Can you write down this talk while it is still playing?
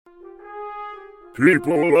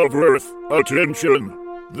People of Earth, attention!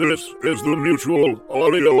 This is the Mutual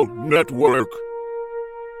Audio Network.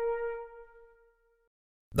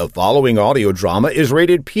 The following audio drama is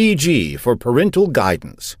rated PG for parental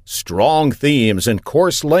guidance. Strong themes and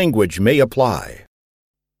coarse language may apply.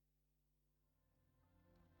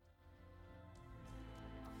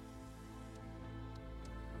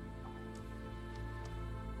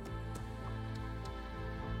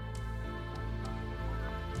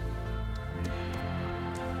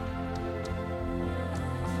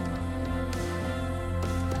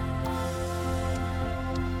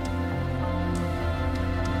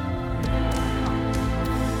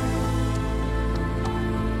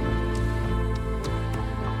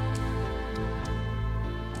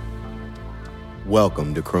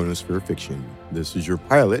 Welcome to Chronosphere Fiction. This is your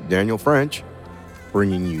pilot, Daniel French,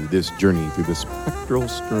 bringing you this journey through the spectral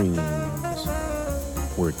streams.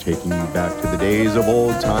 We're taking you back to the days of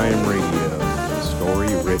old-time radio. A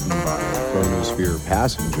story written by Chronosphere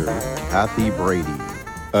passenger Kathy Brady.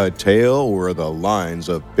 A tale where the lines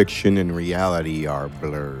of fiction and reality are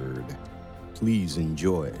blurred. Please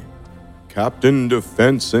enjoy Captain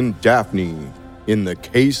Defense and Daphne in the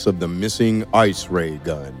case of the missing ice ray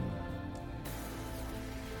gun.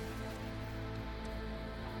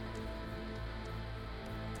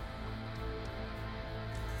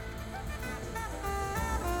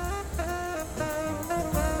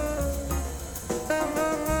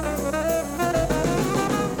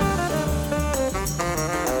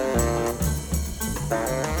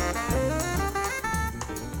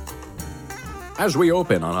 As we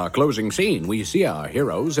open on our closing scene, we see our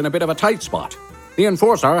heroes in a bit of a tight spot. The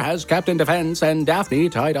Enforcer has Captain Defense and Daphne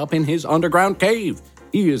tied up in his underground cave.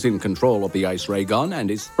 He is in control of the ice ray gun and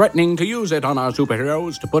is threatening to use it on our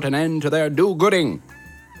superheroes to put an end to their do-gooding.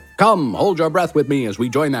 Come, hold your breath with me as we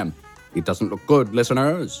join them. It doesn't look good,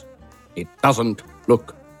 listeners. It doesn't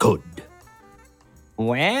look good.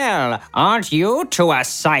 Well, aren't you two a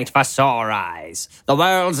sight for sore eyes? The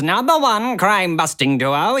world's #1 crime-busting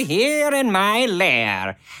duo here in my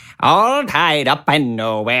lair. All tied up and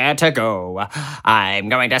nowhere to go. I'm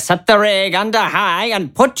going to set the rig under high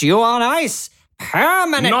and put you on ice.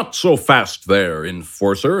 Permanent... Not so fast there,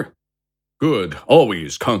 Enforcer. Good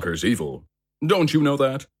always conquers evil. Don't you know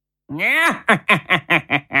that?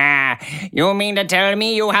 You mean to tell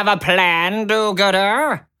me you have a plan,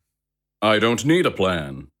 do-gooder? I don't need a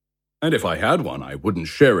plan. And if I had one, I wouldn't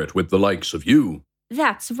share it with the likes of you.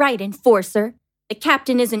 That's right, Enforcer. The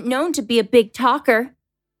captain isn't known to be a big talker.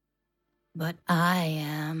 But I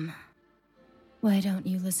am. Why don't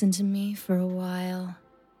you listen to me for a while?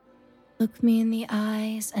 Look me in the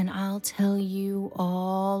eyes and I'll tell you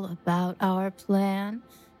all about our plan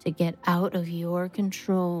to get out of your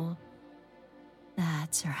control.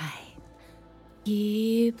 That's right.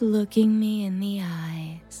 Keep looking me in the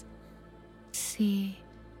eyes. See,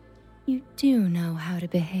 you do know how to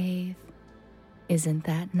behave. Isn't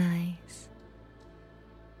that nice?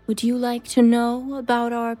 Would you like to know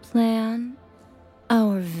about our plan?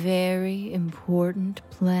 Our very important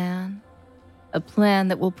plan? A plan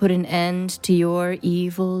that will put an end to your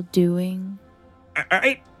evil doing?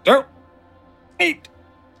 I don't need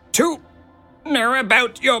to know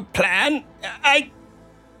about your plan. I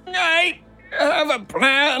have a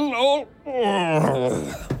plan.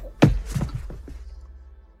 Oh.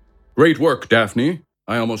 Great work, Daphne.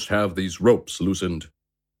 I almost have these ropes loosened.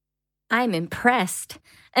 I'm impressed.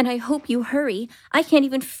 And I hope you hurry. I can't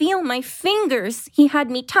even feel my fingers. He had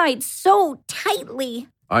me tied so tightly.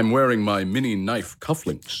 I'm wearing my mini knife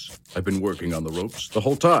cufflinks. I've been working on the ropes the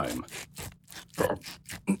whole time.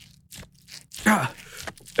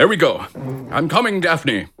 There we go. I'm coming,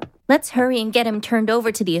 Daphne. Let's hurry and get him turned over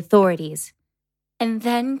to the authorities. And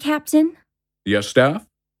then, Captain? Yes, Staff?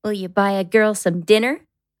 Will you buy a girl some dinner?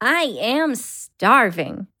 I am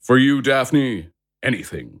starving. For you, Daphne,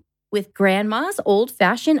 anything. With Grandma's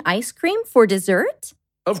old-fashioned ice cream for dessert?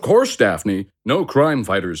 Of course, Daphne. No crime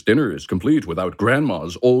fighter's dinner is complete without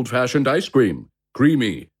Grandma's old-fashioned ice cream.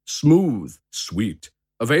 Creamy, smooth, sweet.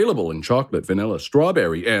 Available in chocolate, vanilla,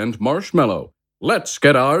 strawberry, and marshmallow. Let's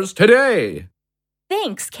get ours today.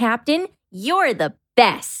 Thanks, Captain. You're the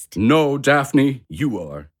best. No, Daphne, you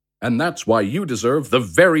are. And that's why you deserve the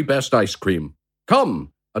very best ice cream.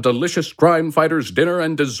 Come, a delicious crime fighter's dinner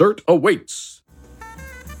and dessert awaits.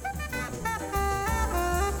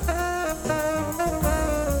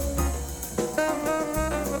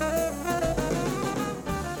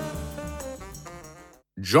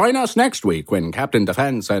 Join us next week when Captain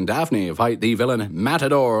Defense and Daphne fight the villain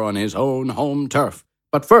Matador on his own home turf.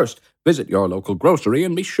 But first, visit your local grocery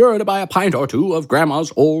and be sure to buy a pint or two of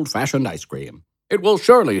Grandma's old-fashioned ice cream. It will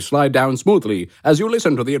surely slide down smoothly as you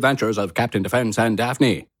listen to the adventures of Captain Defense and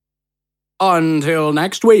Daphne. Until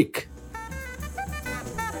next week.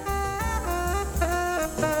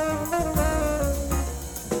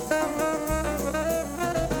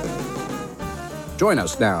 Join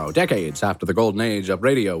us now, decades after the golden age of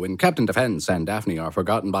radio, when Captain Defense and Daphne are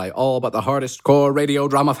forgotten by all but the hardest core radio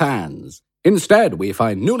drama fans. Instead, we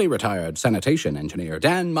find newly retired sanitation engineer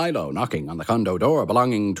Dan Milo knocking on the condo door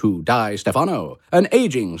belonging to Di Stefano, an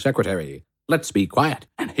aging secretary. Let's be quiet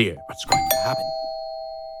and hear what's going to happen.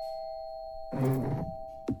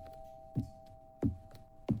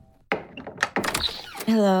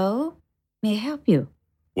 Hello? May I help you?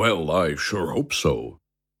 Well, I sure hope so.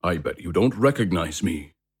 I bet you don't recognize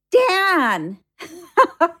me. Dan!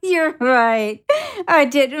 You're right. I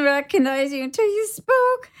didn't recognize you until you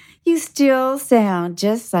spoke. You still sound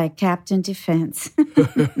just like Captain Defense.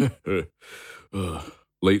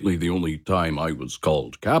 Lately, the only time I was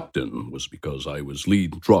called captain was because I was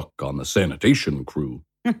lead truck on the sanitation crew.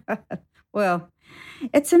 Well,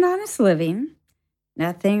 it's an honest living.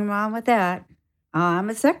 Nothing wrong with that. I'm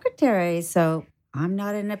a secretary, so I'm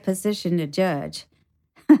not in a position to judge.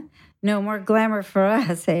 No more glamour for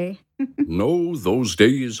us, eh? No, those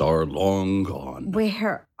days are long gone.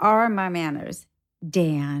 Where are my manners?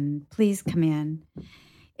 Dan, please come in.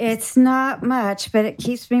 It's not much, but it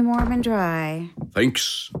keeps me warm and dry.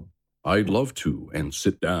 Thanks. I'd love to, and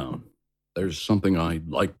sit down. There's something I'd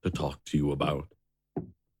like to talk to you about.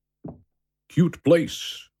 Cute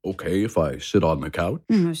place. Okay if I sit on the couch?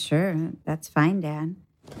 Sure, that's fine, Dan.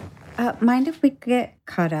 Mind if we get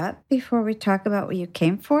caught up before we talk about what you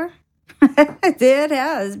came for? It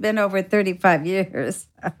has been over 35 years.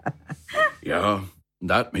 Yeah,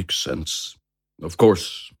 that makes sense. Of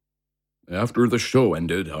course, after the show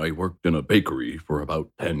ended, I worked in a bakery for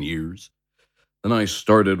about 10 years. Then I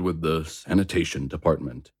started with the sanitation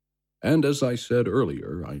department. And as I said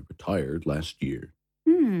earlier, I retired last year.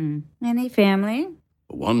 Any family?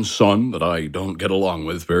 One son that I don't get along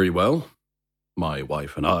with very well. My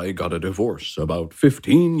wife and I got a divorce about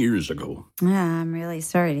 15 years ago. I'm really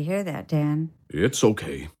sorry to hear that, Dan. It's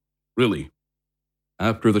okay. Really.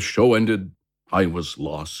 After the show ended, I was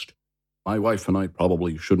lost. My wife and I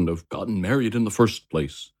probably shouldn't have gotten married in the first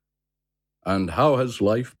place. And how has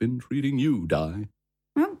life been treating you, Di?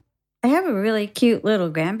 Well, I have a really cute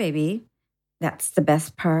little grandbaby. That's the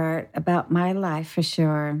best part about my life, for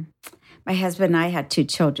sure. My husband and I had 2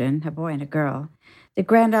 children, a boy and a girl. The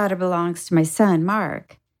granddaughter belongs to my son,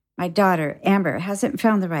 Mark. My daughter, Amber, hasn't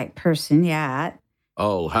found the right person yet.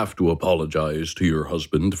 I'll have to apologize to your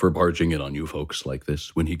husband for barging in on you folks like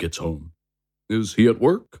this when he gets home. Is he at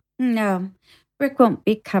work? No, Rick won't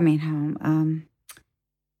be coming home.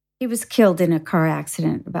 He was killed in a car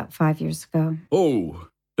accident about 5 years ago. Oh,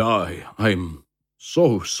 Di, I'm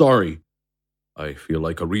so sorry. I feel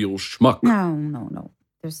like a real schmuck. No.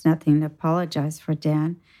 There's nothing to apologize for,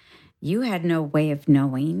 Dan. You had no way of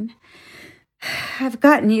knowing. I've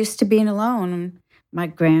gotten used to being alone. My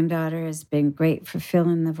granddaughter has been great for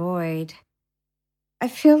filling the void. I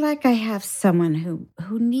feel like I have someone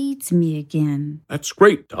who needs me again. That's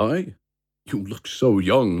great, Di. You look so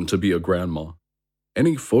young to be a grandma.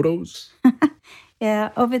 Any photos?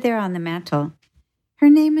 Yeah, over there on the mantle. Her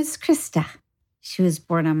name is Krista. She was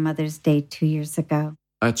born on Mother's Day 2 years ago.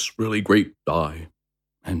 That's really great, Di.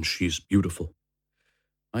 And she's beautiful.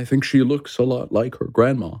 I think she looks a lot like her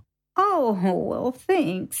grandma. Oh, well,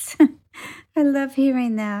 thanks. I love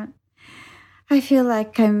hearing that. I feel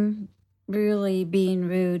like I'm really being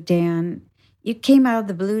rude, Dan. You came out of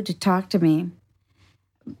the blue to talk to me.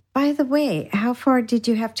 By the way, how far did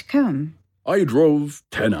you have to come? I drove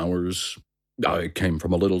 10 hours. I came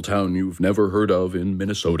from a little town you've never heard of in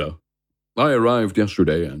Minnesota. I arrived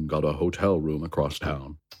yesterday and got a hotel room across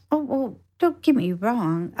town. Oh, don't get me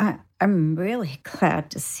wrong. I'm really glad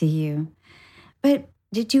to see you. But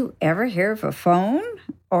did you ever hear of a phone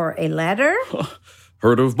or a letter?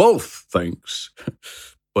 Heard of both, thanks.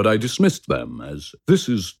 But I dismissed them as this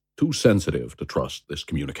is too sensitive to trust this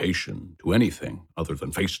communication to anything other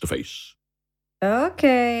than face-to-face.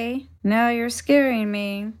 Okay, now you're scaring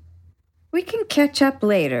me. We can catch up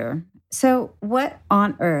later. So what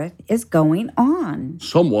on earth is going on?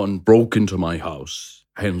 Someone broke into my house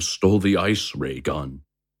and stole the ice ray gun.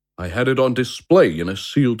 I had it on display in a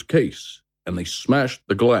sealed case, and they smashed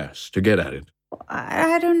the glass to get at it.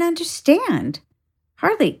 I don't understand.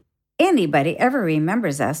 Hardly anybody ever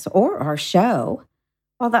remembers us or our show.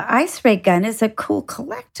 While the ice ray gun is a cool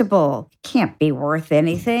collectible, it can't be worth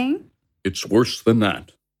anything. It's worse than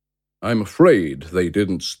that. I'm afraid they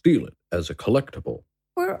didn't steal it as a collectible.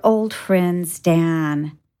 We're old friends,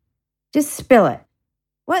 Dan. Just spill it.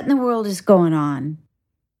 What in the world is going on?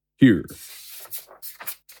 Here.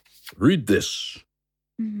 Read this.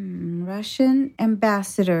 Russian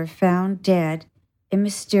ambassador found dead in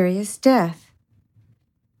mysterious death.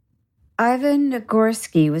 Ivan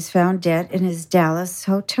Nagorsky was found dead in his Dallas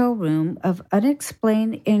hotel room of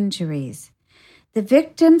unexplained injuries. The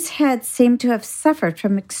victim's head seemed to have suffered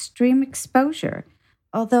from extreme exposure,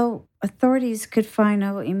 although authorities could find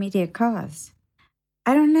no immediate cause.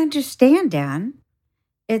 I don't understand, Dan.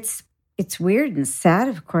 It's weird and sad,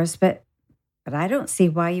 of course, but I don't see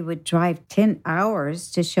why you would drive 10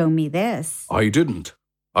 hours to show me this. I didn't.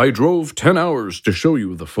 I drove 10 hours to show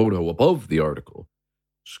you the photo above the article.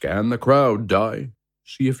 Scan the crowd, Di.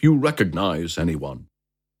 See if you recognize anyone.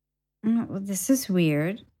 Well, this is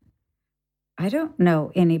weird. I don't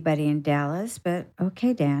know anybody in Dallas, but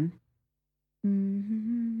okay, Dan.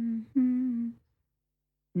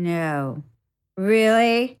 No.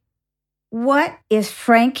 Really? What is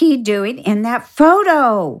Frankie doing in that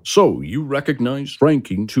photo? So you recognize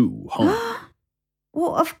Frankie too, huh?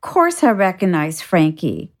 Well, of course I recognize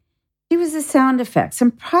Frankie. She was the sound effects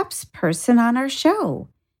and props person on our show.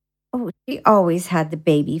 Oh, she always had the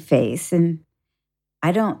baby face, and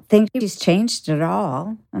I don't think she's changed at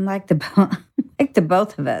all, unlike the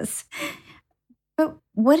both of us. But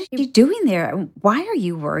what are you doing there? Why are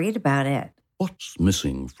you worried about it? What's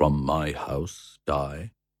missing from my house,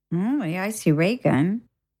 Di? Oh, yeah, I see ray gun.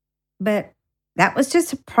 But that was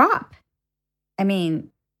just a prop. I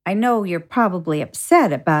mean, I know you're probably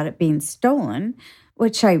upset about it being stolen,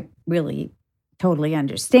 which I really totally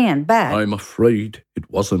understand, but... I'm afraid it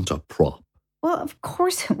wasn't a prop. Well, of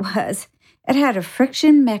course it was. It had a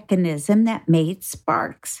friction mechanism that made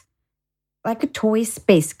sparks. Like a toy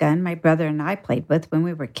space gun my brother and I played with when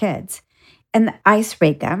we were kids. And the ice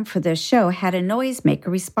ray gun for the show had a noisemaker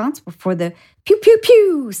responsible for the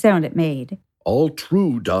pew-pew-pew sound it made. All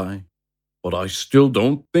true, Di, but I still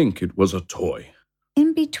don't think it was a toy.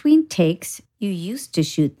 In between takes, you used to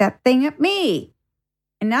shoot that thing at me.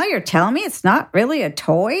 And now you're telling me it's not really a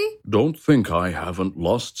toy? Don't think I haven't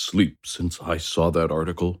lost sleep since I saw that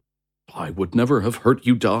article. I would never have hurt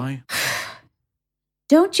you, Di.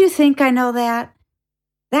 Don't you think I know that?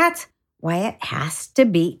 That's why it has to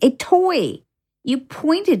be a toy. You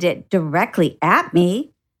pointed it directly at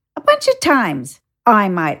me a bunch of times, I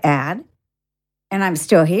might add. And I'm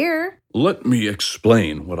still here. Let me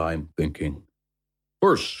explain what I'm thinking.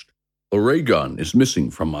 First, the ray gun is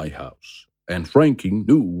missing from my house, and Frankie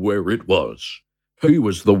knew where it was. He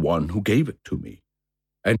was the one who gave it to me.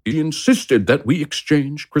 And he insisted that we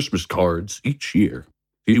exchange Christmas cards each year.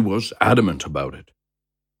 He was adamant about it.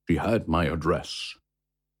 She had my address.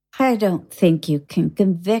 I don't think you can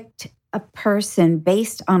convict a person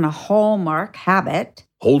based on a hallmark habit.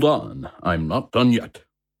 Hold on, I'm not done yet.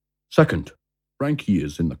 Second, Frankie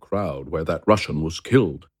is in the crowd where that Russian was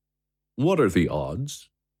killed. What are the odds?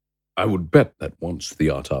 I would bet that once the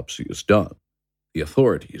autopsy is done, the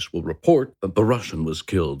authorities will report that the Russian was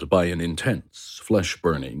killed by an intense,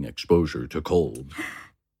 flesh-burning exposure to cold.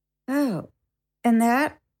 Oh, and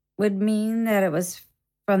that would mean that it was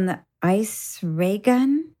from the ice ray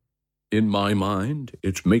gun? In my mind,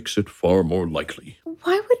 it makes it far more likely.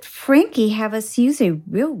 Why would Frankie have us use a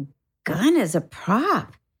real gun as a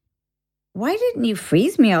prop? Why didn't you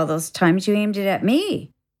freeze me all those times you aimed it at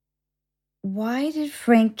me? Why did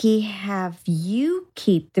Frankie have you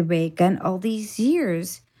keep the ray gun all these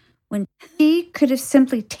years when he could have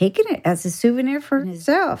simply taken it as a souvenir for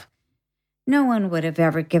himself? No one would have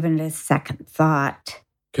ever given it a second thought.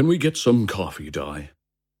 Can we get some coffee, Di?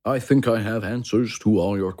 I think I have answers to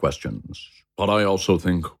all your questions, but I also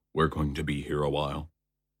think we're going to be here a while.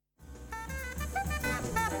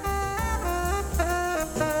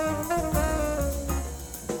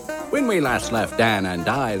 When we last left Dan and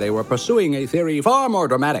Di, they were pursuing a theory far more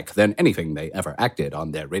dramatic than anything they ever acted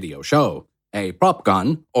on their radio show. A prop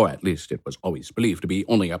gun, or at least it was always believed to be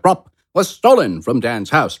only a prop, was stolen from Dan's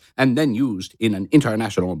house and then used in an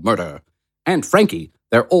international murder. And Frankie,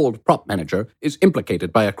 their old prop manager, is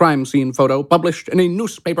implicated by a crime scene photo published in a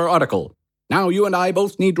newspaper article. Now you and I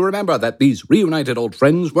both need to remember that these reunited old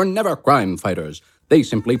friends were never crime fighters. They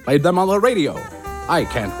simply played them on the radio. I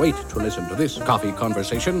can't wait to listen to this coffee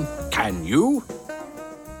conversation. Can you?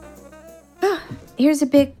 Here's a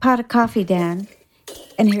big pot of coffee, Dan.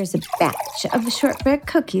 And here's a batch of the shortbread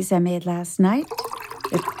cookies I made last night.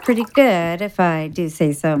 They're pretty good, if I do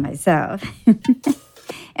say so myself.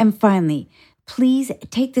 And finally, please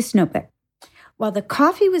take this notebook. While the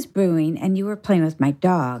coffee was brewing and you were playing with my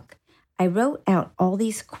dog, I wrote out all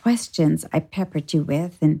these questions I peppered you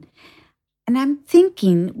with, and I'm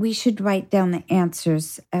thinking we should write down the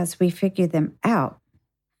answers as we figure them out.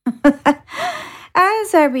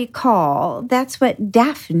 As I recall, that's what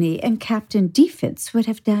Daphne and Captain Defense would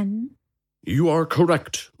have done. You are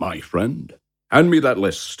correct, my friend. Hand me that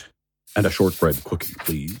list. And a shortbread cookie,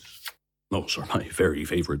 please. Those are my very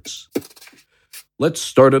favorites. Let's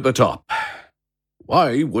start at the top.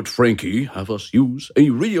 Why would Frankie have us use a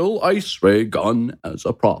real ice ray gun as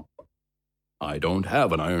a prop? I don't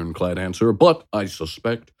have an ironclad answer, but I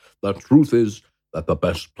suspect the truth is that the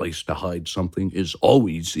best place to hide something is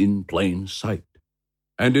always in plain sight.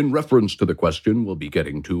 And in reference to the question we'll be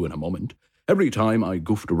getting to in a moment, every time I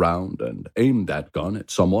goofed around and aimed that gun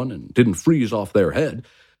at someone and didn't freeze off their head,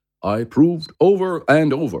 I proved over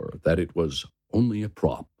and over that it was only a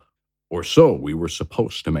prop. Or so we were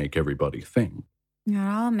supposed to make everybody think. It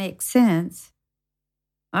all makes sense.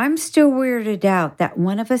 I'm still weirded out that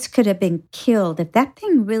one of us could have been killed if that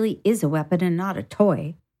thing really is a weapon and not a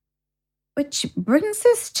toy. Which brings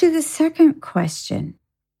us to the second question.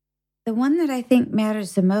 The one that I think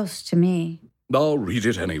matters the most to me. I'll read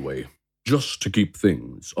it anyway, just to keep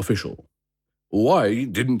things official. Why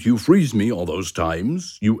didn't you freeze me all those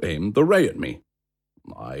times you aimed the ray at me?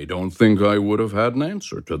 I don't think I would have had an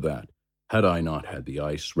answer to that had I not had the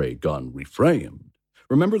ice ray gun reframed.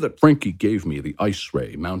 Remember that Frankie gave me the ice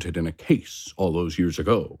ray mounted in a case all those years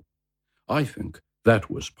ago. I think that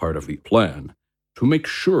was part of the plan, to make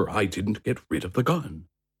sure I didn't get rid of the gun.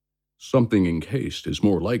 Something encased is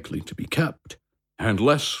more likely to be kept, and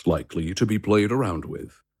less likely to be played around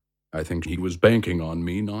with. I think he was banking on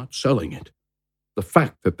me not selling it. The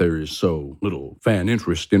fact that there is so little fan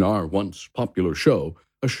interest in our once popular show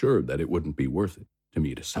assured that it wouldn't be worth it to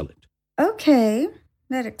me to sell it. Okay,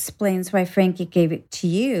 that explains why Frankie gave it to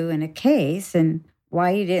you in a case and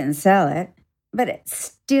why you didn't sell it. But it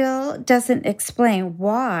still doesn't explain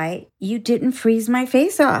why you didn't freeze my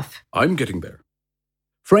face off. I'm getting there.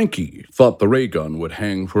 Frankie thought the ray gun would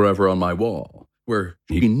hang forever on my wall, where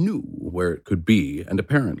he knew where it could be and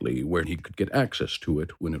apparently where he could get access to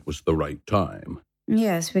it when it was the right time.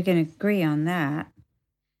 Yes, we can agree on that.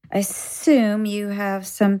 I assume you have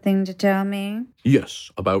something to tell me?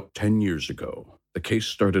 Yes, about 10 years ago, the case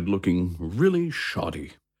started looking really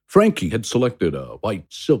shoddy. Frankie had selected a white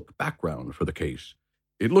silk background for the case.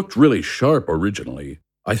 It looked really sharp originally,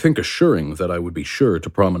 I think assuring that I would be sure to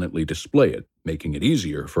prominently display it, making it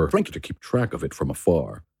easier for Frankie to keep track of it from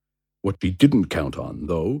afar. What she didn't count on,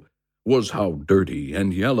 though, was how dirty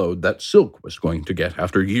and yellowed that silk was going to get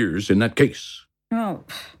after years in that case. Oh,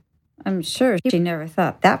 I'm sure she never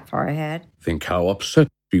thought that far ahead. Think how upset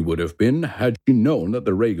she would have been had she known that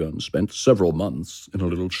the ray gun spent several months in a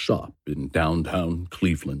little shop in downtown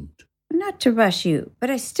Cleveland. Not to rush you, but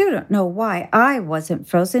I still don't know why I wasn't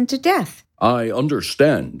frozen to death. I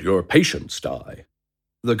understand your patience, Di.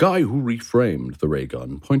 The guy who reframed the ray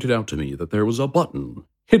gun pointed out to me that there was a button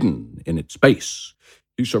hidden in its base.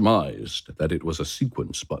 He surmised that it was a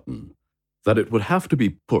sequence button, that it would have to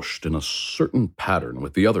be pushed in a certain pattern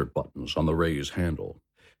with the other buttons on the ray's handle.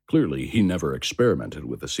 Clearly, he never experimented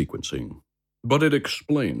with the sequencing. But it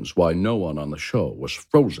explains why no one on the show was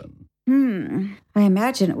frozen. I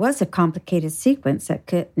imagine it was a complicated sequence that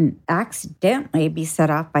couldn't accidentally be set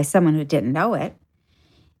off by someone who didn't know it.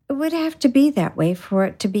 It would have to be that way for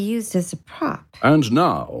it to be used as a prop. And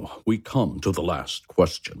now we come to the last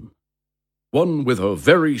question. One with a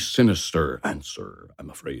very sinister answer, I'm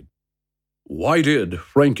afraid. Why did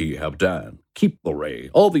Frankie have Dan keep the ray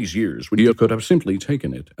all these years when he could have simply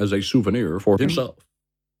taken it as a souvenir for himself?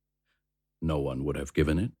 No one would have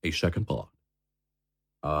given it a second thought.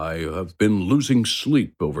 I have been losing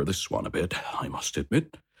sleep over this one a bit, I must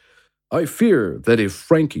admit. I fear that if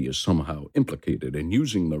Frankie is somehow implicated in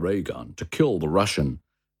using the ray gun to kill the Russian,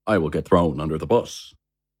 I will get thrown under the bus.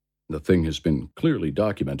 The thing has been clearly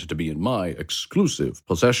documented to be in my exclusive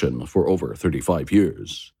possession for over 35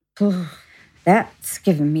 years. That's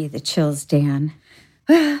giving me the chills, Dan.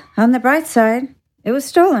 On the bright side, it was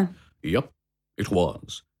stolen. Yep, it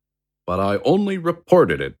was. But I only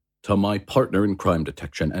reported it to my partner in crime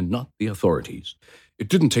detection and not the authorities. It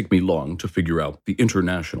didn't take me long to figure out the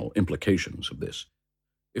international implications of this.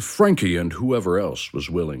 If Frankie and whoever else was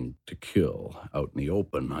willing to kill out in the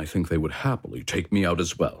open, I think they would happily take me out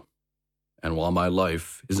as well. And while my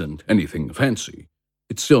life isn't anything fancy,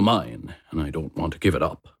 it's still mine, and I don't want to give it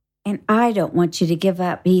up. And I don't want you to give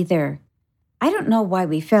up either. I don't know why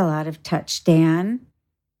we fell out of touch, Dan.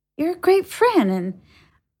 You're a great friend, and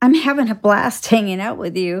I'm having a blast hanging out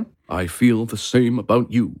with you. I feel the same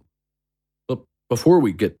about you. But before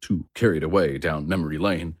we get too carried away down memory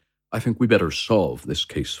lane, I think we better solve this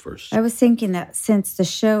case first. I was thinking that since the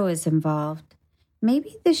show is involved,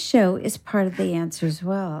 maybe the show is part of the answer as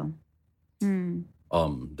well.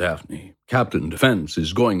 Daphne, Captain Defense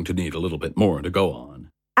is going to need a little bit more to go on.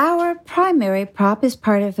 Our primary prop is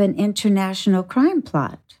part of an international crime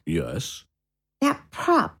plot. Yes? That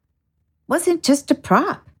prop wasn't just a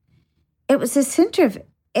prop. It was the center of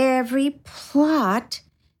every plot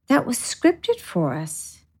that was scripted for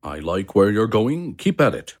us. I like where you're going. Keep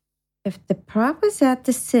at it. If the prop was at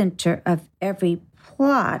the center of every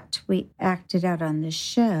plot we acted out on the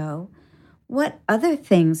show, what other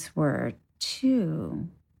things were, too?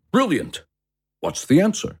 Brilliant. What's the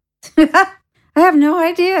answer? I have no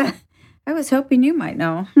idea. I was hoping you might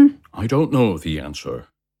know. I don't know the answer,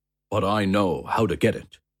 but I know how to get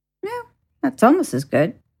it. No, that's almost as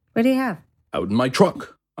good. What do you have? Out in my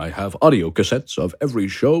truck, I have audio cassettes of every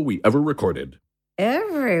show we ever recorded.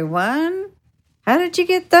 Everyone? How did you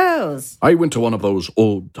get those? I went to one of those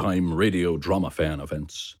old-time radio drama fan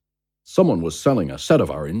events. Someone was selling a set of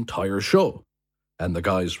our entire show, and the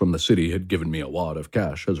guys from the city had given me a wad of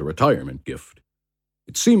cash as a retirement gift.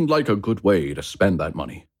 It seemed like a good way to spend that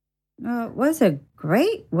money. Well, it was a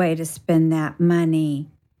great way to spend that money.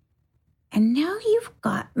 And now you've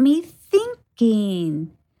got me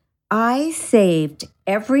thinking. I saved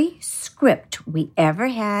every script we ever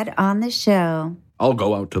had on the show. I'll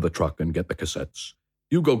go out to the truck and get the cassettes.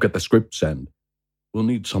 You go get the scripts, and we'll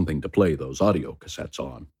need something to play those audio cassettes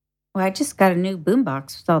on. Well, I just got a new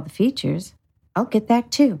boombox with all the features. I'll get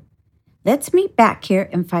that too. Let's meet back here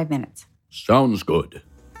in 5 minutes. Sounds good.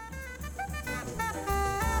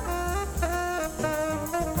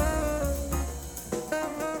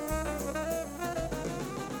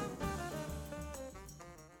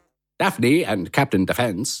 Daphne and Captain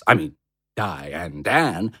Defense, Di and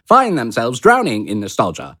Dan, find themselves drowning in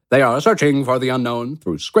nostalgia. They are searching for the unknown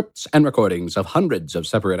through scripts and recordings of hundreds of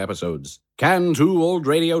separate episodes. Can two old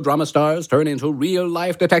radio drama stars turn into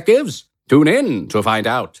real-life detectives? Tune in to find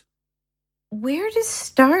out. Where to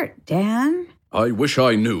start, Dan? I wish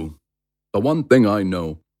I knew. The one thing I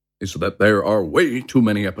know is that there are way too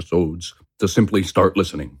many episodes to simply start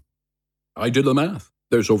listening. I did the math.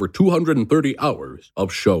 There's over 230 hours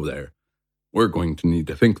of show there. We're going to need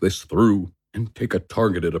to think this through and take a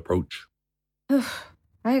targeted approach. I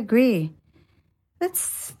agree.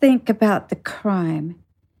 Let's think about the crime.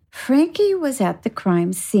 Frankie was at the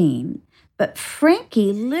crime scene, but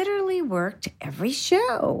Frankie literally worked every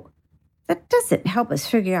show. That doesn't help us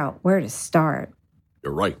figure out where to start.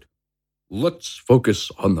 You're right. Let's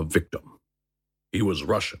focus on the victim. He was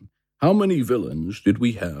Russian. How many villains did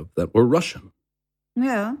we have that were Russian?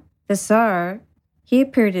 Well, the Tsar, he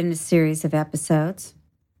appeared in a series of episodes.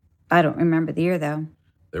 I don't remember the year, though.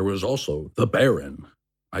 There was also the Baron.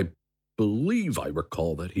 I believe I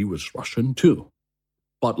recall that he was Russian, too.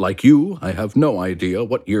 But like you, I have no idea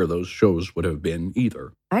what year those shows would have been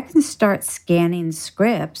either. I can start scanning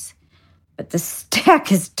scripts, but the stack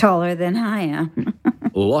is taller than I am.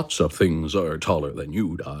 Lots of things are taller than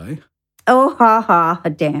you, Di. Oh, ha,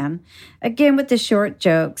 Dan. Again with the short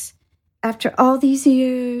jokes. After all these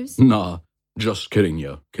years? Nah, just kidding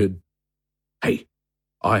you, kid. Hey,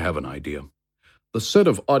 I have an idea. The set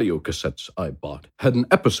of audio cassettes I bought had an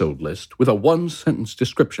episode list with a one-sentence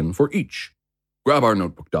description for each. Grab our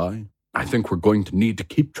notebook, Di. I think we're going to need to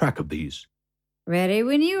keep track of these. Ready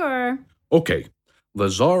when you are. Okay, the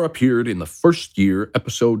Tsar appeared in the first year,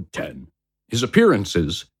 episode 10. His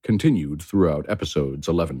appearances continued throughout episodes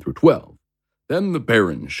 11 through 12. Then the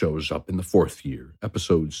Baron shows up in the fourth year,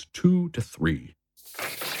 episodes 2 to 3.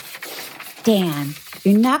 Dan,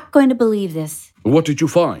 you're not going to believe this. What did you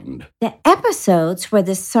find? The episodes where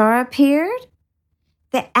the Tsar appeared?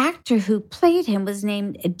 The actor who played him was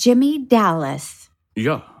named Jimmy Dallas.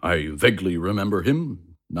 Yeah, I vaguely remember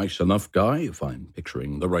him. Nice enough guy, if I'm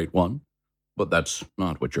picturing the right one. But that's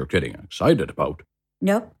not what you're getting excited about.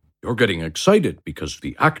 Nope. You're getting excited because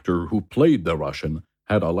the actor who played the Russian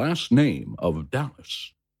had a last name of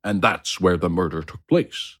Dallas. And that's where the murder took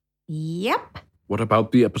place. Yep. What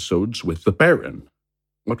about the episodes with the Baron?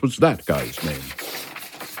 What was that guy's name?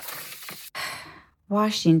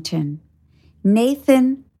 Washington.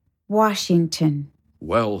 Nathan Washington.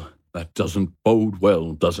 Well, that doesn't bode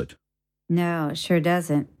well, does it? No, it sure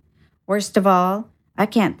doesn't. Worst of all, I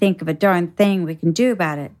can't think of a darn thing we can do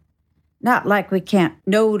about it. Not like we can't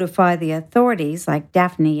notify the authorities like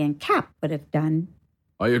Daphne and Cap would have done.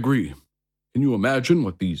 I agree. Can you imagine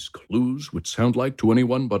what these clues would sound like to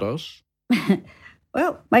anyone but us?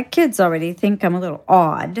 Well, my kids already think I'm a little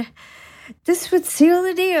odd. This would seal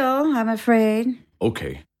the deal, I'm afraid.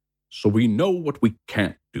 Okay, so we know what we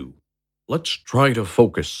can't do. Let's try to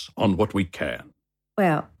focus on what we can.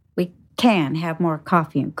 Well, we can have more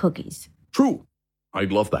coffee and cookies. True.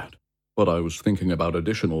 I'd love that. But I was thinking about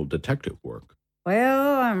additional detective work.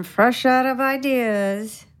 Well, I'm fresh out of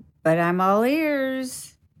ideas, but I'm all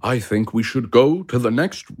ears. I think we should go to the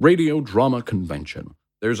next radio drama convention.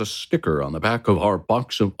 There's a sticker on the back of our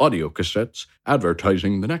box of audio cassettes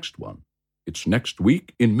advertising the next one. It's next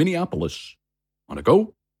week in Minneapolis. Want to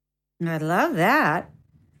go? I'd love that.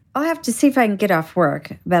 I'll have to see if I can get off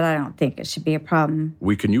work, but I don't think it should be a problem.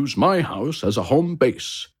 We can use my house as a home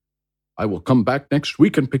base. I will come back next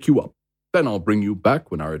week and pick you up. Then I'll bring you back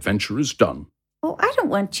when our adventure is done. Oh, I don't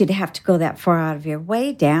want you to have to go that far out of your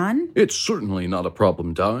way, Dan. It's certainly not a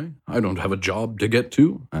problem, Di. I don't have a job to get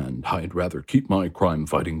to, and I'd rather keep my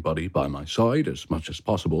crime-fighting buddy by my side as much as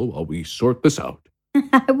possible while we sort this out.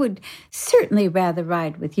 I would certainly rather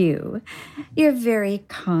ride with you. You're very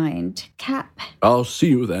kind, Cap. I'll see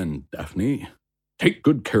you then, Daphne. Take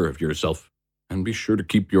good care of yourself, and be sure to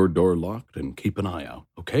keep your door locked and keep an eye out,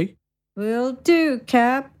 okay? Will do,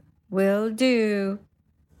 Cap. Will do.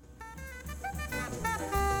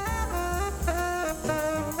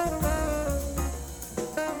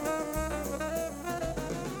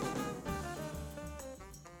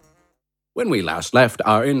 When we last left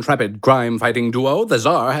our intrepid crime-fighting duo, the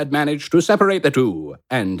Tsar had managed to separate the two,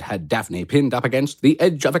 and had Daphne pinned up against the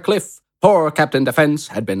edge of a cliff. Poor Captain Defense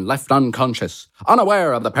had been left unconscious,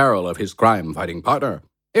 unaware of the peril of his crime-fighting partner.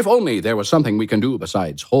 If only there was something we can do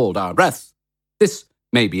besides hold our breath. This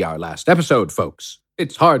may be our last episode, folks.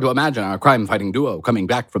 It's hard to imagine our crime-fighting duo coming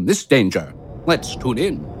back from this danger. Let's tune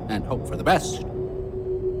in and hope for the best.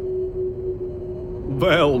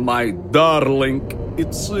 Well, my darling,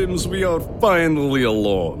 it seems we are finally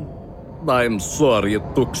alone. I'm sorry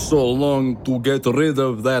it took so long to get rid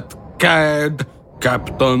of that cad,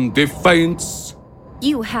 Captain Defense.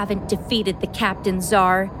 You haven't defeated the Captain,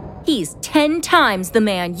 Tsar. He's 10 times the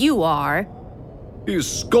man you are. His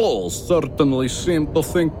skull certainly seemed to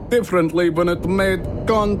think differently when it made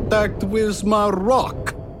contact with my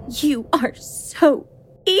rock. You are so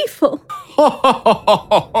evil.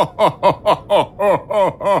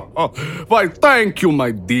 Why, thank you,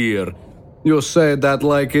 my dear. You say that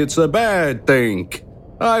like it's a bad thing.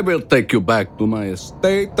 I will take you back to my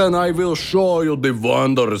estate and I will show you the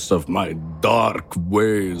wonders of my dark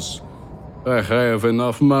ways. I have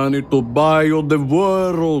enough money to buy you the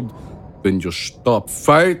world. When you stop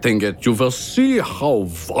fighting it, you will see how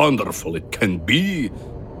wonderful it can be.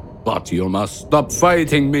 But you must stop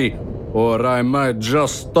fighting me, or I might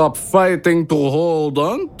just stop fighting to hold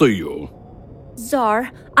on to you.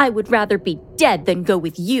 Tsar, I would rather be dead than go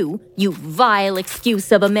with you, you vile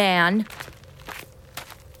excuse of a man.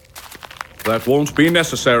 That won't be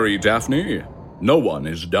necessary, Daphne. No one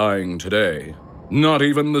is dying today. Not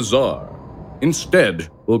even the Tsar. Instead,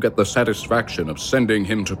 we'll get the satisfaction of sending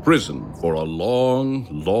him to prison for a long,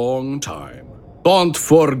 long time. Don't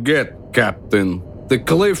forget, Captain, the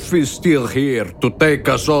cliff is still here to take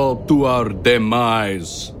us all to our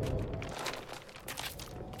demise.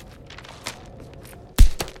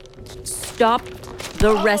 Stop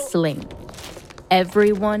the wrestling.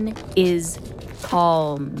 Everyone is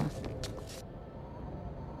calm.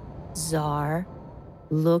 Tsar,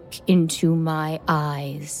 look into my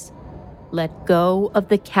eyes. Let go of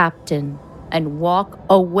the captain and walk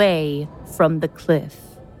away from the cliff.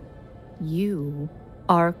 You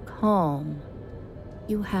are calm.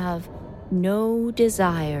 You have no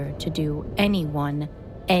desire to do anyone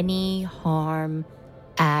any harm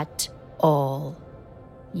at all.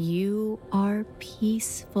 You are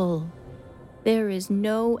peaceful. There is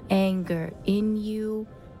no anger in you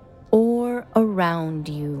or around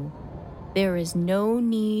you. There is no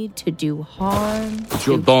need to do harm.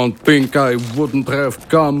 You don't think I wouldn't have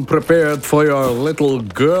come prepared for your little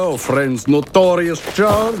girlfriend's notorious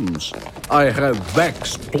charms? I have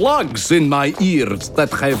wax plugs in my ears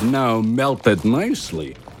that have now melted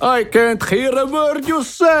nicely. I can't hear a word you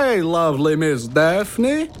say, lovely Miss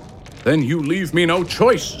Daphne. Then you leave me no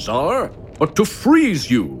choice, Tsar, but to freeze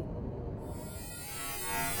you.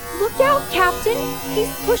 Look out, Captain!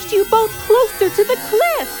 He's pushed you both closer to the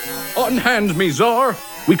cliff! Unhand me, Tsar!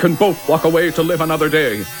 We can both walk away to live another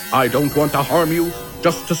day. I don't want to harm you,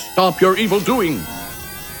 just to stop your evil doing.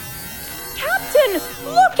 Captain,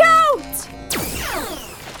 look out!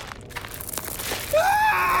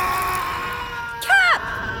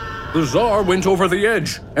 Cap! The Tsar went over the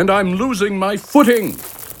edge, and I'm losing my footing.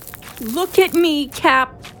 Look at me,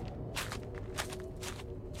 Cap.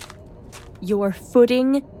 Your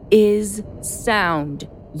footing is sound.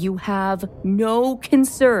 You have no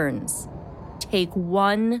concerns. Take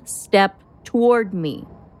one step toward me.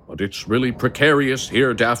 But it's really precarious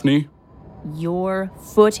here, Daphne. Your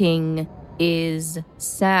footing is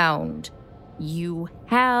sound. You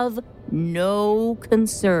have no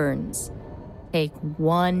concerns. Take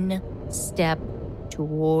one step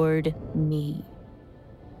toward me.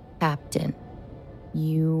 Captain,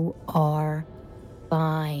 you are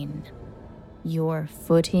fine. Your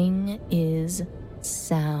footing is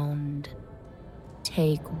sound.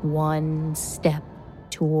 Take one step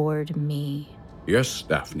toward me. Yes,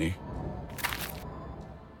 Daphne.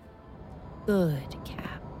 Good,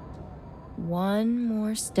 Cap. One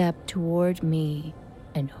more step toward me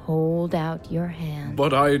and hold out your hand.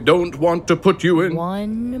 But I don't want to put you in.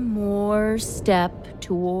 One more step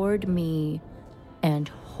toward me and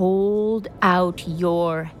hold out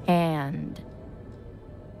your hand.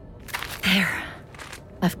 There.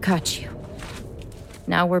 I've got you.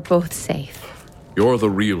 Now we're both safe. You're the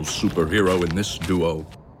real superhero in this duo.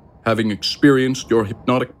 Having experienced your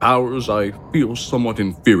hypnotic powers, I feel somewhat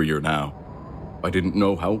inferior now. I didn't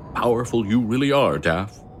know how powerful you really are,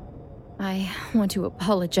 Daph. I want to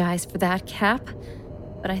apologize for that, Cap,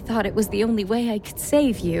 but I thought it was the only way I could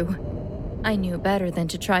save you. I knew better than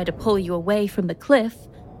to try to pull you away from the cliff.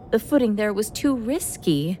 The footing there was too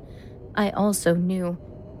risky. I also knew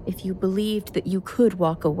if you believed that you could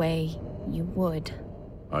walk away, you would.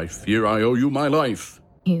 I fear I owe you my life.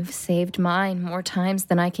 You've saved mine more times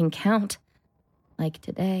than I can count. Like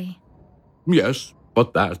today. Yes,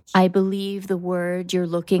 but that's... I believe the word you're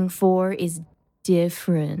looking for is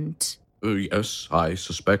different. Yes, I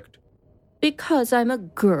suspect. Because I'm a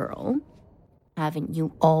girl. Haven't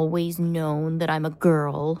you always known that I'm a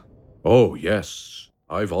girl? Oh, yes.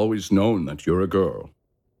 I've always known that you're a girl.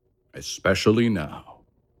 Especially now.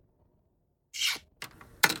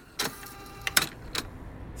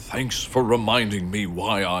 Thanks for reminding me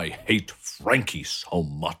why I hate Frankie so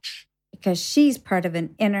much. Because she's part of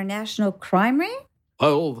an international crime ring?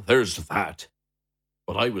 Well, there's that.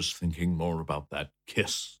 But I was thinking more about that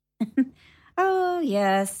kiss. Oh,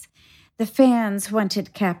 yes. The fans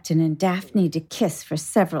wanted Captain and Daphne to kiss for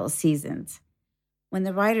several seasons. When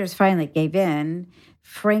the writers finally gave in,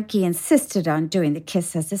 Frankie insisted on doing the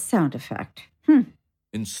kiss as a sound effect.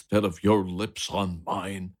 Instead of your lips on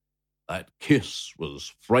mine, that kiss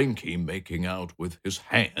was Frankie making out with his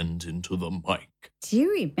hand into the mic. Do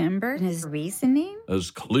you remember his reasoning?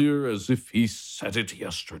 As clear as if he said it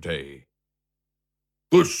yesterday.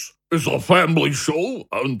 This is a family show,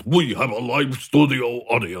 and we have a live studio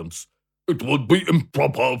audience. It would be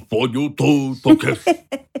improper for you two to kiss.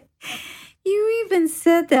 You even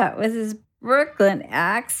said that with his Brooklyn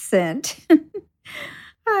accent.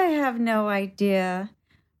 I have no idea.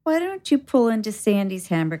 Why don't you pull into Sandy's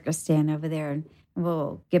hamburger stand over there and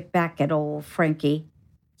we'll get back at old Frankie?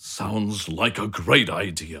 Sounds like a great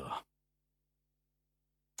idea.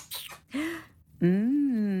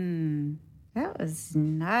 That was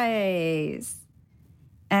nice.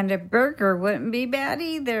 And a burger wouldn't be bad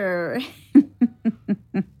either.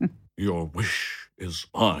 Your wish is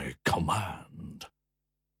my command.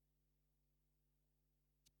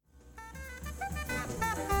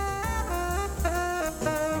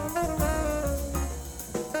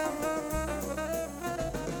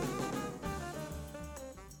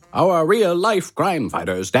 Our real-life crime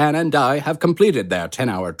fighters, Dan and Di, have completed their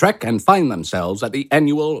 10-hour trek and find themselves at the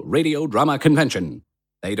annual Radio Drama Convention.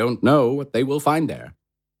 They don't know what they will find there.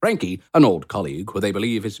 Frankie, an old colleague who they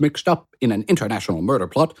believe is mixed up in an international murder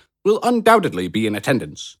plot, will undoubtedly be in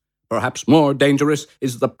attendance. Perhaps more dangerous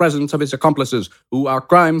is the presence of his accomplices, who our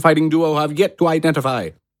crime-fighting duo have yet to identify.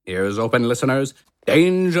 Ears open, listeners.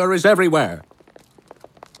 Danger is everywhere.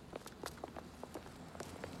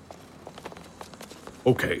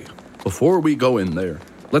 Okay, before we go in there,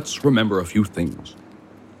 let's remember a few things.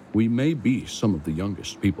 We may be some of the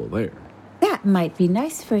youngest people there. That might be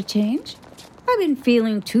nice for a change. I've been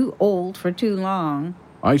feeling too old for too long.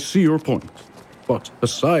 I see your point. But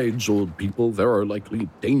besides old people, there are likely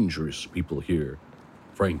dangerous people here.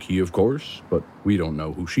 Frankie, of course, but we don't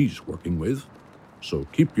know who she's working with. So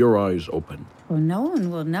keep your eyes open. Well, no one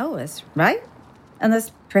will know us, right?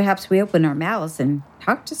 Unless perhaps we open our mouths and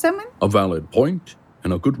talk to someone? A valid point,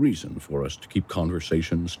 and a good reason for us to keep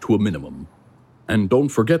conversations to a minimum. And don't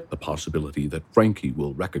forget the possibility that Frankie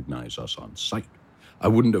will recognize us on sight. I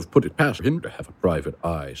wouldn't have put it past him to have a private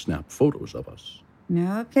eye snap photos of us.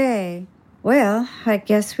 Okay. Well, I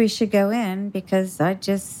guess we should go in because I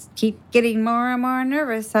just keep getting more and more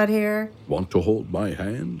nervous out here. Want to hold my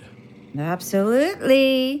hand?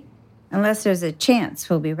 Absolutely. Unless there's a chance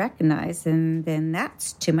we'll be recognized, and then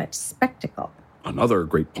that's too much spectacle. Another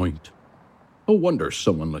great point. No wonder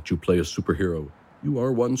someone let you play a superhero. You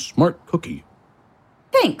are one smart cookie.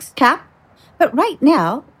 Thanks, Cap. But right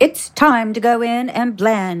now, it's time to go in and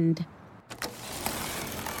blend.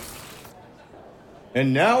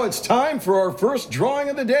 And now it's time for our first drawing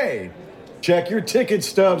of the day. Check your ticket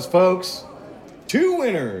stubs, folks. Two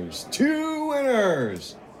winners.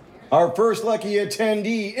 Our first lucky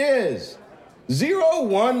attendee is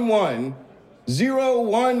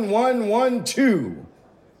 011-01112.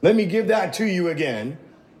 Let me give that to you again.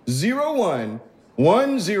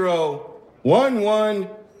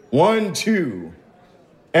 011-01112.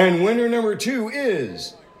 And winner number 2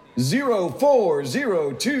 is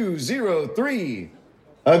 040203.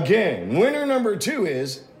 Again, winner number 2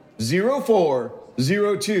 is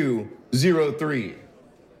 040203.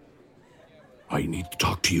 I need to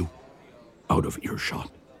talk to you out of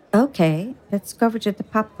earshot. Okay, let's go over to the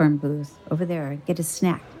popcorn booth over there and get a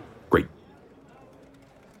snack. Great.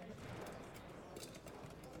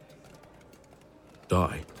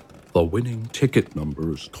 Di, the winning ticket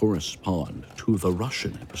numbers correspond to the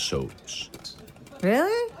Russian episodes.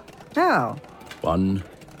 Really? Oh. 1,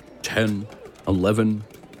 10, 11,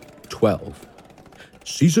 12.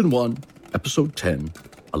 Season 1, Episode 10,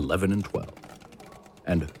 11, and 12.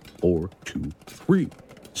 And 4, 2, 3.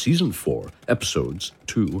 Season 4, Episodes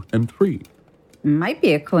 2 and 3. Might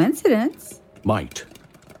be a coincidence. Might.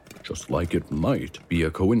 Just like it might be a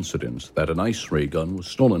coincidence that an ice ray gun was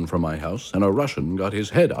stolen from my house and a Russian got his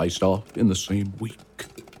head iced off in the same week.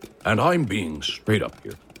 And I'm being straight up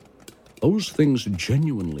here. Those things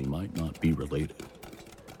genuinely might not be related.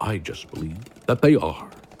 I just believe that they are.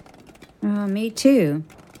 Oh, me too.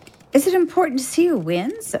 Is it important to see who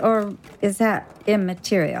wins, or is that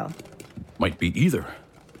immaterial? Might be either.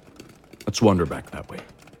 Let's wander back that way.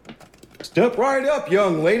 Step right up,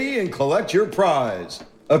 young lady, and collect your prize.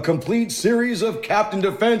 A complete series of Captain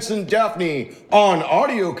Defense and Daphne on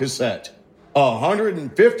audio cassette.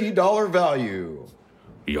 $150 value.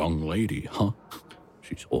 Young lady, huh?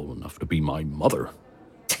 She's old enough to be my mother.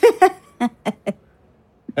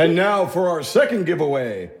 And now for our second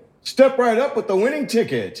giveaway. Step right up with the winning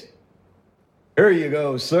ticket. Here you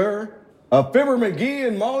go, sir. A Fibber McGee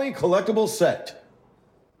and Molly collectible set.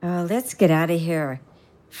 Oh, let's get out of here.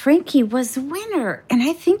 Frankie was the winner, and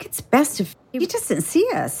I think it's best if he doesn't see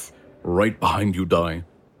us. Right behind you, Di.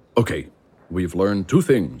 Okay, we've learned 2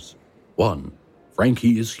 things. 1,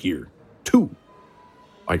 Frankie is here. 2,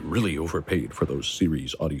 I really overpaid for those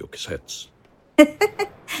series audio cassettes.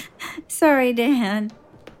 Sorry, Dan.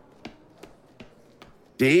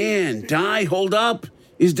 Dan, Di, hold up.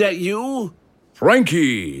 Is that you?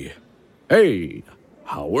 Frankie! Hey,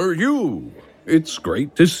 how are you? It's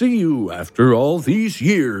great to see you after all these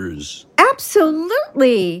years.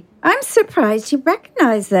 Absolutely. I'm surprised you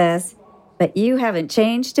recognize us, but you haven't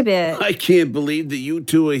changed a bit. I can't believe that you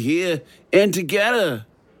two are here and together.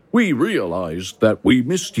 We realized that we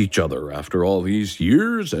missed each other after all these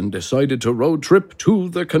years and decided to road trip to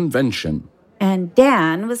the convention. And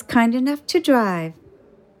Dan was kind enough to drive.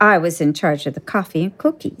 I was in charge of the coffee and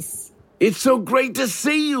cookies. It's so great to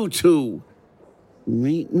see you two.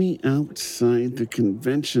 Meet me outside the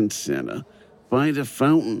convention center by the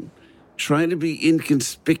fountain. Try to be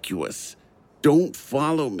inconspicuous. Don't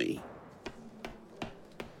follow me.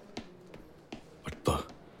 What the?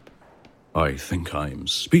 I think I'm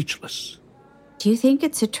speechless. Do you think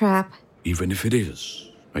it's a trap? Even if it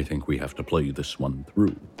is, I think we have to play this one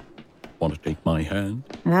through. Want to take my hand?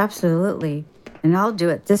 Absolutely. And I'll do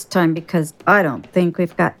it this time because I don't think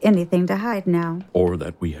we've got anything to hide now. Or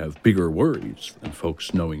that we have bigger worries than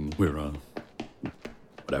folks knowing we're,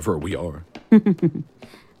 whatever we are.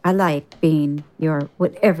 I like being your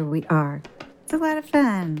whatever we are. It's a lot of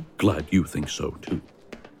fun. Glad you think so, too.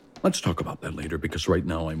 Let's talk about that later, because right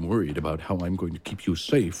now I'm worried about how I'm going to keep you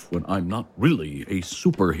safe when I'm not really a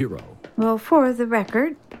superhero. Well, for the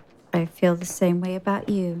record, I feel the same way about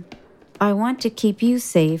you. I want to keep you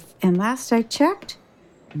safe, and last I checked,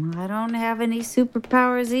 I don't have any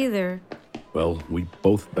superpowers either. Well, we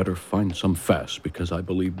both better find some fast, because I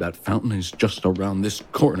believe that fountain is just around this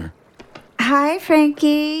corner. Hi,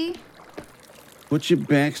 Frankie. Put your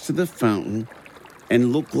backs to the fountain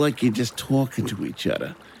and look like you're just talking to each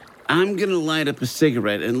other. I'm gonna light up a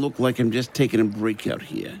cigarette and look like I'm just taking a break out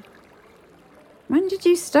here. When did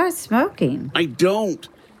you start smoking? I don't.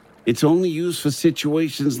 It's only used for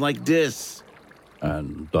situations like this.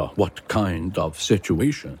 And what kind of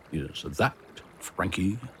situation is that,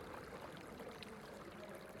 Frankie?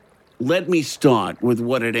 Let me start with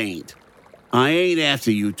what it ain't. I ain't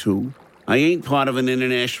after you two. I ain't part of an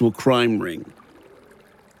international crime ring.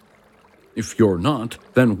 If you're not,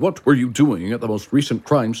 then what were you doing at the most recent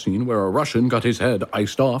crime scene where a Russian got his head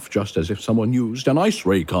iced off just as if someone used an ice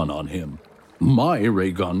ray gun on him? My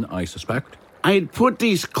ray gun, I suspect. I had put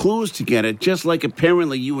these clues together just like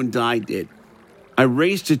apparently you and Di did. I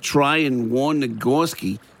raced to try and warn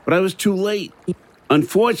Nagorski, but I was too late.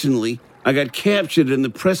 Unfortunately, I got captured in the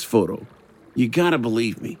press photo. You gotta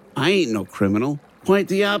believe me. I ain't no criminal. Quite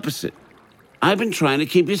the opposite. I've been trying to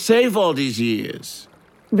keep you safe all these years.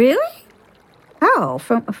 Really? How?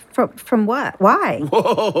 From what? Why?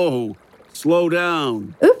 Whoa! Slow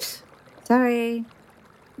down. Oops. Sorry.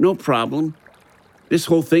 No problem. This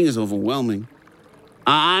whole thing is overwhelming.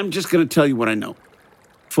 I'm just gonna tell you what I know.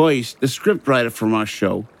 First, the scriptwriter from our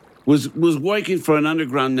show was working for an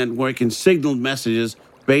underground network and signaled messages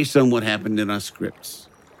based on what happened in our scripts.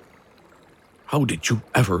 How did you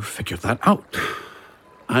ever figure that out?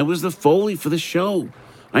 I was the Foley for the show.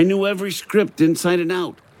 I knew every script inside and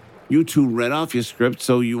out. You two read off your script,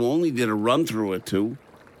 so you only did a run-through or two.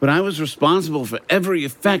 But I was responsible for every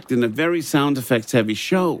effect in a very sound effects-heavy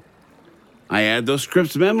show. I had those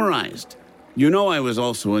scripts memorized. You know I was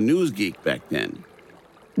also a news geek back then.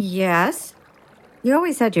 Yes. You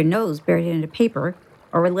always had your nose buried in a paper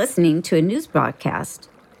or were listening to a news broadcast.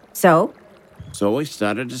 So I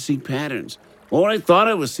started to see patterns. Or I thought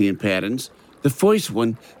I was seeing patterns. The first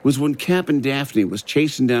one was when Cap and Daphne was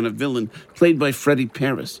chasing down a villain played by Freddie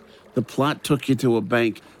Paris. The plot took you to a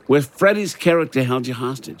bank where Freddie's character held you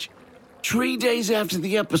hostage. 3 days after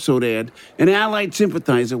the episode aired, an Allied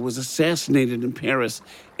sympathizer was assassinated in Paris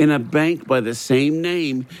in a bank by the same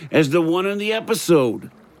name as the one in the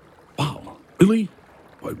episode. Wow, really?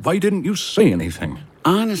 Why didn't you say anything?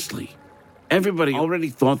 Honestly, everybody already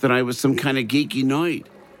thought that I was some kind of geeky nerd.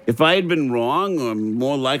 If I had been wrong, or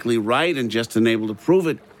more likely right and just unable to prove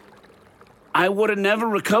it, I would have never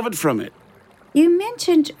recovered from it. you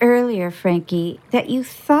mentioned earlier, Frankie, that you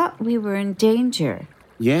thought we were in danger.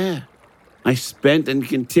 Yeah. I spent and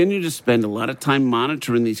continue to spend a lot of time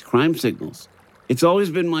monitoring these crime signals. It's always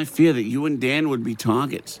been my fear that you and Dan would be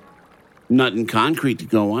targets. Nothing concrete to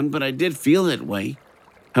go on, but I did feel that way.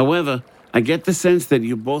 However, I get the sense that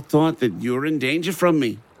you both thought that you were in danger from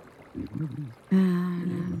me.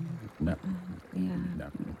 No.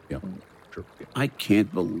 Yeah. Sure. Yeah. I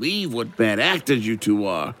can't believe what bad actors you two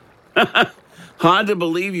are. Hard to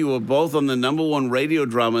believe you were both on the #1 radio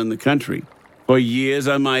drama in the country. For years,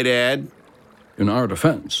 I might add. In our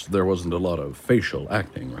defense, there wasn't a lot of facial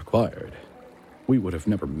acting required. We would have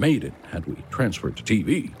never made it had we transferred to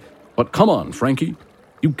TV. But come on, Frankie.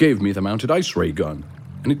 You gave me the mounted ice ray gun,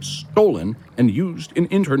 and it's stolen and used in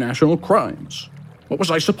international crimes. What was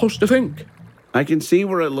I supposed to think? I can see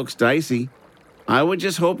where it looks dicey. I would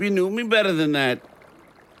just hope you knew me better than that.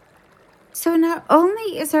 So not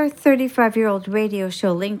only is our 35-year-old radio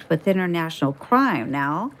show linked with international crime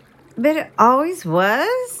now, but it always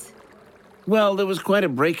was? Well, there was quite a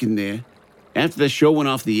break in there. After the show went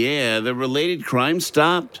off the air, the related crimes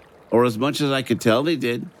stopped. Or as much as I could tell, they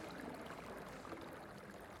did.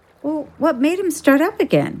 Well, what made him start up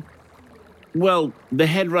again? Well, the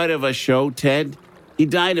head writer of our show, Ted, he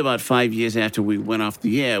died about 5 years after we went off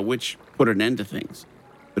the air, which put an end to things.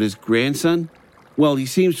 But his grandson? Well, he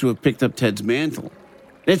seems to have picked up Ted's mantle.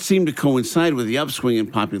 That seemed to coincide with the upswing in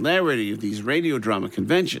popularity of these radio drama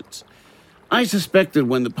conventions. I suspected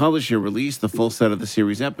when the publisher released the full set of the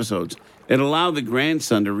series episodes, it allowed the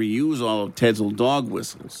grandson to reuse all of Ted's old dog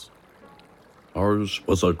whistles. Ours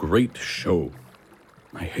was a great show.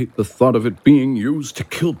 I hate the thought of it being used to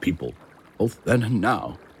kill people, both then and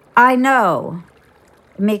now. I know.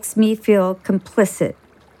 It makes me feel complicit,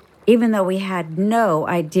 even though we had no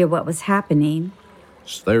idea what was happening.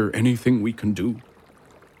 Is there anything we can do?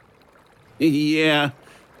 Yeah,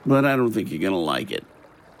 but I don't think you're going to like it.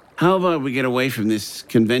 How about we get away from this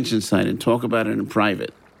convention site and talk about it in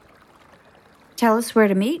private? Tell us where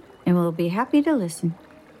to meet, and we'll be happy to listen.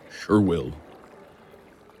 Sure will.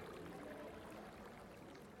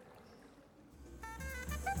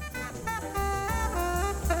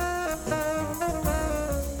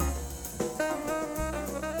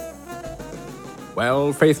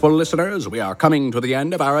 Well, faithful listeners, we are coming to the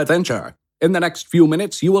end of our adventure. In the next few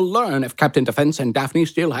minutes, you will learn if Captain Defense and Daphne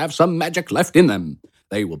still have some magic left in them.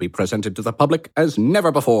 They will be presented to the public as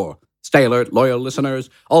never before. Stay alert, loyal listeners.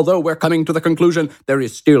 Although we're coming to the conclusion, there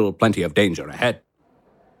is still plenty of danger ahead.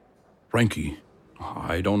 Frankie,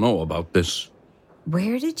 I don't know about this.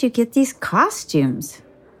 Where did you get these costumes?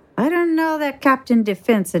 I don't know that Captain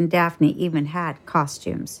Defense and Daphne even had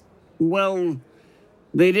costumes. Well,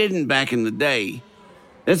 they didn't back in the day.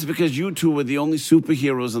 That's because you two were the only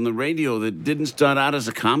superheroes on the radio that didn't start out as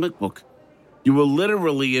a comic book. You were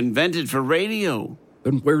literally invented for radio.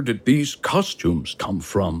 Then where did these costumes come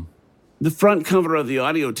from? The front cover of the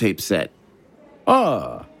audio tape set.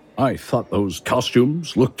 Ah, I thought those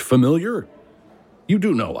costumes looked familiar. You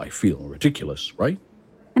do know I feel ridiculous, right?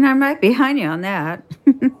 And I'm right behind you on that.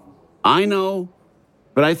 I know,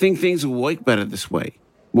 but I think things will work better this way.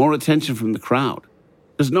 More attention from the crowd.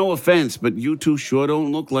 There's no offense, but you two sure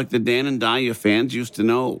don't look like the Dan and Daya fans used to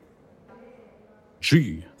know.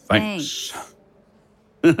 Gee, thanks.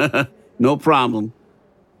 No problem.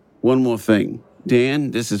 One more thing.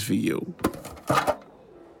 Dan, this is for you.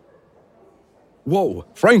 Whoa,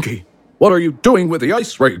 Frankie, what are you doing with the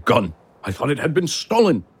ice ray gun? I thought it had been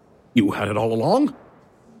stolen. You had it all along?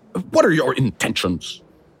 What are your intentions?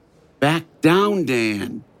 Back down,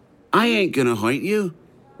 Dan. I ain't gonna hurt you.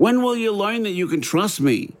 When will you learn that you can trust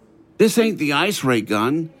me? This ain't the ice ray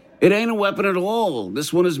gun. It ain't a weapon at all.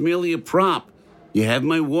 This one is merely a prop. You have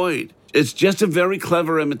my word. It's just a very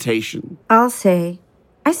clever imitation. I'll say,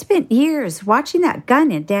 I spent years watching that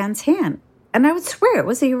gun in Dan's hand, and I would swear it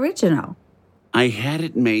was the original. I had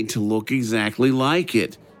it made to look exactly like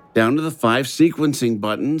it, down to the 5 sequencing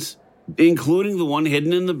buttons, including the one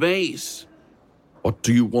hidden in the base. What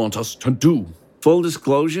do you want us to do? Full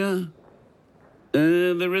disclosure,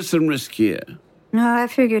 there is some risk here. Oh, I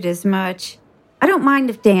figured as much. I don't mind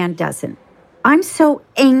if Dan doesn't. I'm so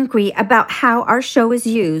angry about how our show is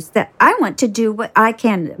used that I want to do what I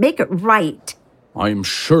can to make it right. I'm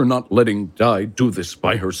sure not letting Di do this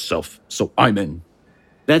by herself, so I'm in.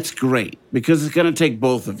 That's great, because it's going to take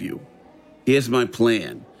both of you. Here's my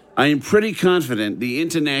plan. I am pretty confident the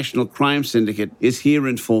International Crime Syndicate is here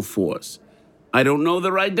in full force. I don't know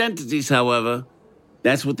their identities, however.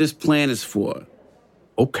 That's what this plan is for.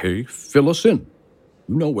 Okay, fill us in.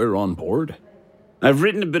 You know we're on board. I've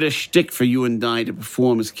written a bit of shtick for you and Di to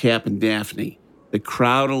perform as Cap and Daphne. The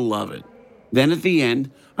crowd will love it. Then at the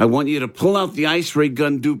end, I want you to pull out the ice ray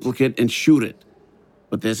gun duplicate and shoot it.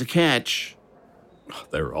 But there's a catch.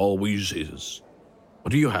 There always is.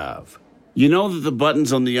 What do you have? You know that the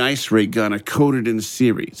buttons on the ice ray gun are coded in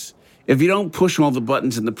series. If you don't push all the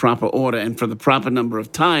buttons in the proper order and for the proper number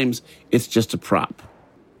of times, it's just a prop.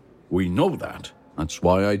 We know that. That's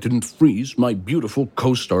why I didn't freeze my beautiful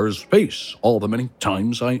co-star's face all the many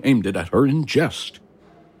times I aimed it at her in jest.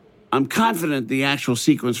 I'm confident the actual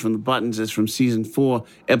sequence from the buttons is from Season 4,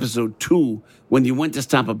 Episode 2, when you went to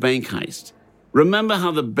stop a bank heist. Remember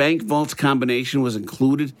how the bank vaults combination was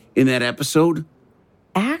included in that episode?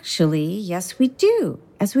 Actually, yes, we do,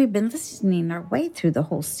 as we've been listening our way through the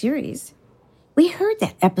whole series. We heard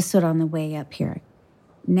that episode on the way up here.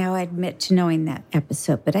 Now I admit to knowing that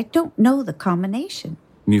episode, but I don't know the combination.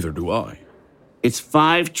 Neither do I. It's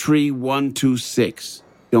 53126.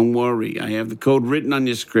 Don't worry, I have the code written on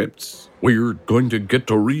your scripts. We're going to get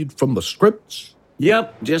to read from the scripts?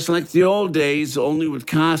 Yep, just like the old days, only with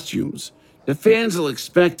costumes. The fans will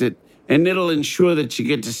expect it, and it'll ensure that you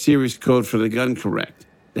get the series code for the gun correct.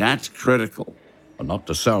 That's critical. Not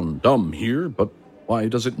to sound dumb here, but why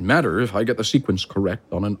does it matter if I get the sequence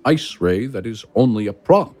correct on an ice ray that is only a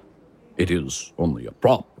prop? It is only a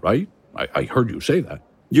prop, right? I heard you say that.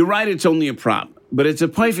 You're right, it's only a prop, but it's a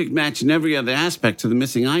perfect match in every other aspect to the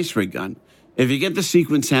missing ice ray gun. If you get the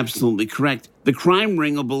sequence absolutely correct, the crime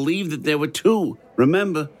ring will believe that there were 2.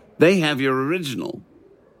 Remember, they have your original.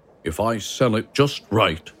 If I sell it just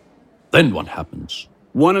right, then what happens?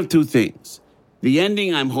 One of 2 things. The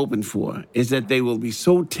ending I'm hoping for is that they will be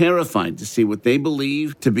so terrified to see what they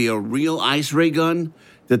believe to be a real ice ray gun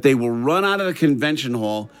that they will run out of the convention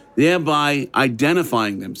hall, thereby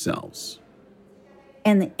identifying themselves.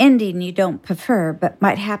 And the ending you don't prefer, but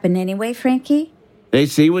might happen anyway, Frankie? They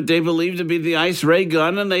see what they believe to be the ice ray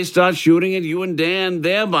gun and they start shooting at you and Dan,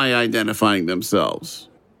 thereby identifying themselves.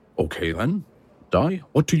 Okay then. Di,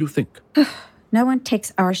 what do you think? No one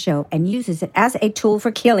takes our show and uses it as a tool for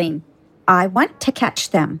killing. I want to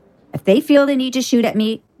catch them. If they feel the need to shoot at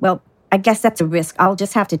me, well, I guess that's a risk I'll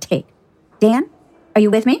just have to take. Dan, are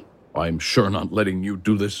you with me? I'm sure not letting you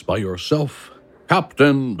do this by yourself.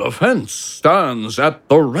 Captain Defense stands at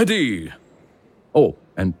the ready. Oh,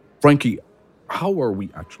 and Frankie, how are we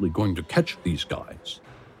actually going to catch these guys?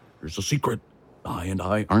 Here's a secret. Di and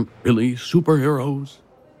I aren't really superheroes.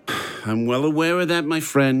 I'm well aware of that, my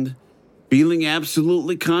friend. Feeling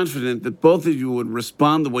absolutely confident that both of you would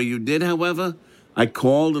respond the way you did, however, I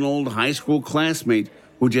called an old high school classmate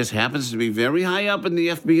who just happens to be very high up in the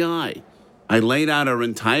FBI. I laid out our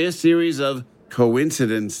entire series of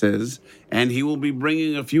coincidences, and he will be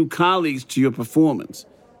bringing a few colleagues to your performance,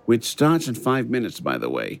 which starts in 5 minutes, by the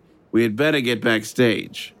way. We had better get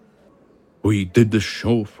backstage. We did this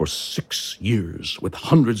show for 6 years with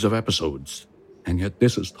hundreds of episodes, and yet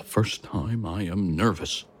this is the first time I am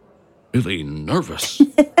nervous. Really nervous.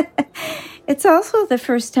 It's also the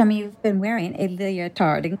first time you've been wearing a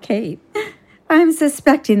leotard and cape. I'm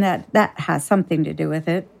suspecting that has something to do with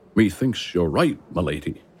it. Methinks you're right,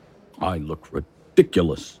 m'lady. I look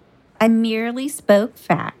ridiculous. I merely spoke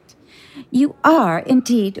fact. You are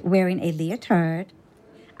indeed wearing a leotard.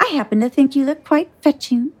 I happen to think you look quite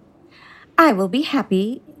fetching. I will be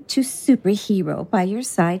happy to superhero by your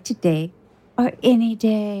side today or any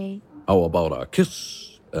day. How about a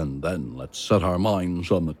kiss? And then let's set our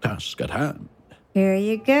minds on the task at hand. Here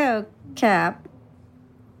you go, Cap.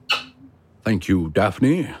 Thank you,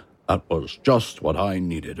 Daphne. That was just what I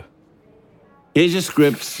needed. Here's your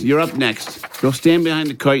scripts. You're up next. Go stand behind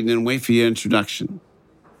the curtain and wait for your introduction.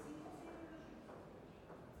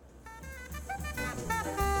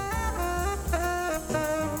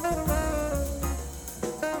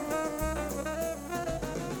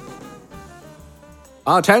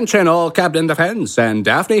 Attention, all Captain Defense and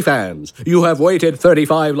Daphne fans. You have waited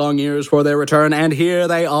 35 long years for their return, and here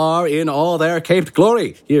they are in all their caped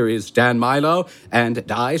glory. Here is Dan Milo and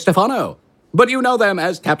Di Stefano. But you know them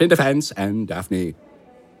as Captain Defense and Daphne.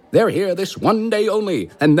 They're here this one day only,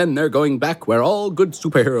 and then they're going back where all good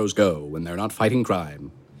superheroes go when they're not fighting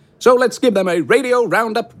crime. So let's give them a radio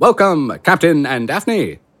roundup welcome, Captain and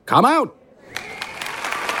Daphne. Come out.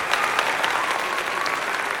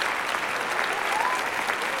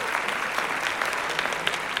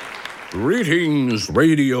 Greetings,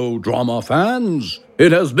 radio drama fans.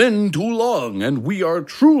 It has been too long, and we are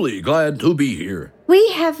truly glad to be here.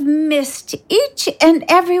 We have missed each and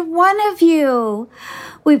every one of you.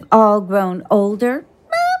 We've all grown older,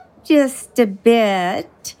 just a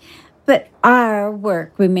bit, but our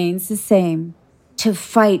work remains the same. To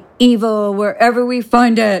fight evil wherever we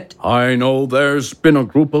find it. I know there's been a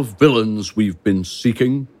group of villains we've been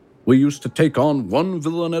seeking. We used to take on one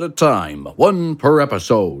villain at a time, one per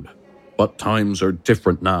episode. But times are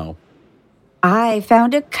different now. I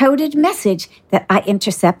found a coded message that I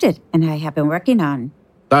intercepted and I have been working on.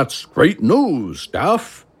 That's great news,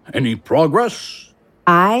 Daph. Any progress?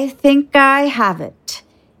 I think I have it.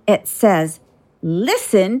 It says,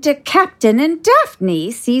 listen to Captain and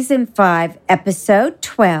Daphne, Season 5, Episode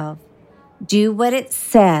 12. Do what it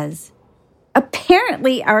says.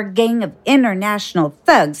 Apparently, our gang of international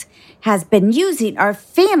thugs has been using our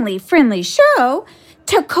family-friendly show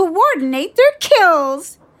to coordinate their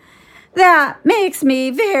kills. That makes me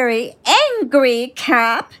very angry,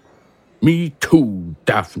 Cap. Me too,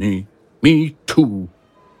 Daphne. Me too.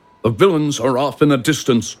 The villains are off in the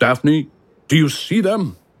distance, Daphne. Do you see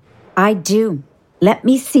them? I do. Let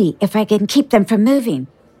me see if I can keep them from moving.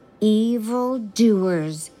 Evil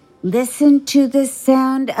doers, listen to the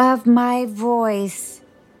sound of my voice.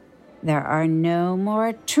 There are no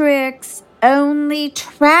more tricks, only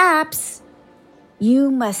traps.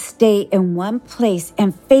 You must stay in one place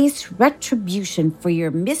and face retribution for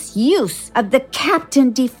your misuse of the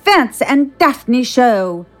Captain Defense and Daphne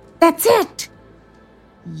show. That's it.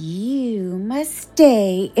 You must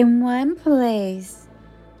stay in one place.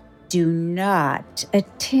 Do not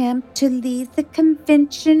attempt to leave the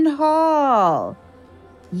convention hall.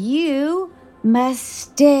 You must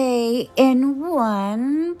stay in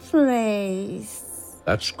one place.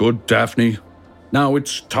 That's good, Daphne. Now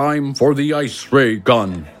it's time for the ice ray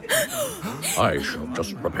gun. I shall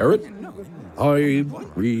just prepare it.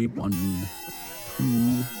 5, 3, 1,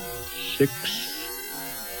 2, 6.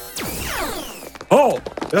 Halt!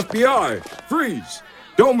 FBI! Freeze!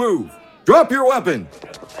 Don't move! Drop your weapon!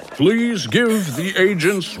 Please give the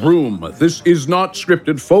agents room. This is not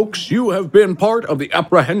scripted, folks. You have been part of the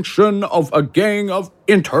apprehension of a gang of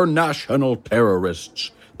international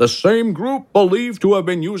terrorists. The same group believed to have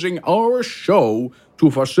been using our show to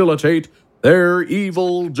facilitate their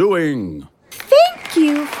evil doing. Thank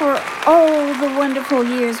you for all the wonderful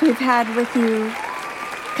years we've had with you.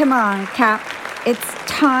 Come on, Cap. It's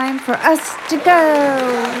time for us to go.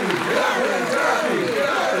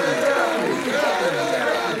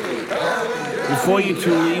 Before you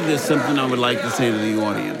two leave, there's something I would like to say to the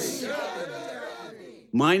audience.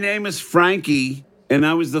 My name is Frankie, and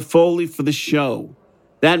I was the Foley for the show.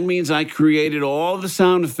 That means I created all the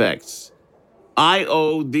sound effects. I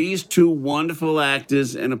owe these two wonderful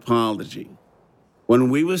actors an apology. When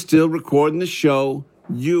we were still recording the show,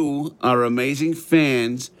 you, our amazing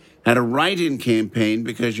fans, had a write-in campaign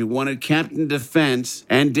because you wanted Captain Defense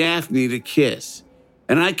and Daphne to kiss.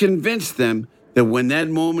 And I convinced them that when that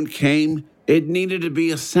moment came, it needed to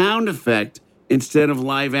be a sound effect instead of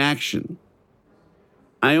live action.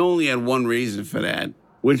 I only had one reason for that,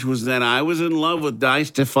 which was that I was in love with Di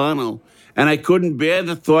Stefano, and I couldn't bear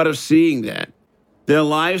the thought of seeing that. Their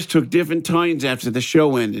lives took different turns after the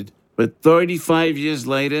show ended, but 35 years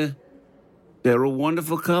later, they're a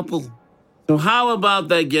wonderful couple. So how about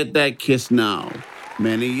they get that kiss now?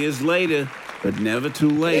 Many years later, but never too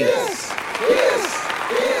late. Kiss, kiss,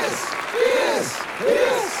 kiss, kiss,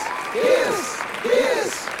 kiss, kiss,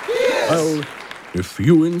 kiss, kiss. if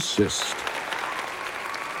you insist.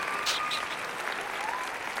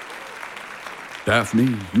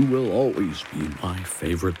 Daphne, you will always be my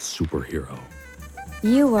favorite superhero.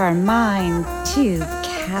 You are mine too,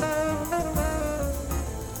 Cap.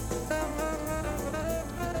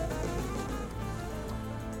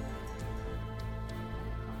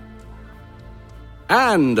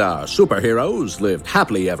 And our superheroes lived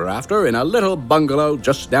happily ever after in a little bungalow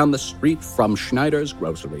just down the street from Schneider's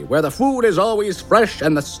Grocery, where the food is always fresh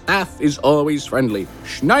and the staff is always friendly.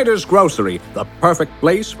 Schneider's Grocery, the perfect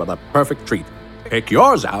place for the perfect treat. Pick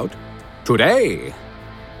yours out today.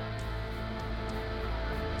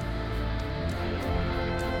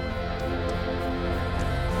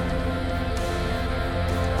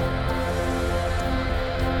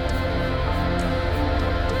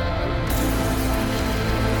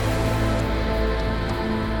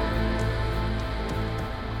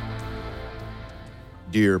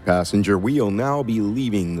 Dear passenger, we'll now be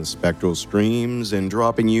leaving the spectral streams and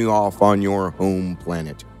dropping you off on your home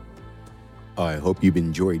planet. I hope you've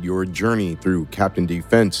enjoyed your journey through Captain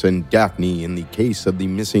Defense and Daphne in the Case of the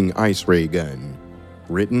Missing Ice Ray Gun,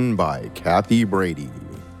 written by Kathy Brady.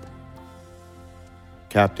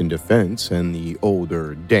 Captain Defense and the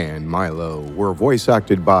older Dan Milo were voice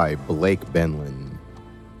acted by Blake Benlin.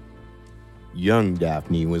 Young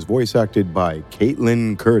Daphne was voice acted by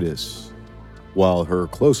Caitlin Curtis, while her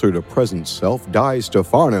closer-to-present self, Di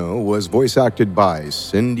Stefano, was voice acted by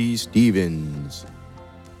Cindy Stevens.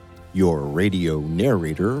 Your radio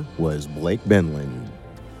narrator was Blake Benlin.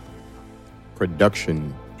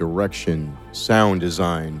 Production, direction, sound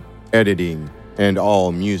design, editing, and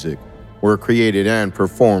all music were created and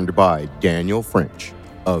performed by Daniel French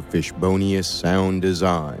of Fishbonius Sound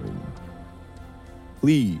Design.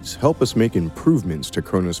 Please help us make improvements to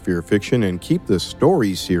Chronosphere Fiction and keep the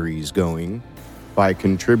story series going by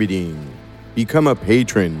contributing. Become a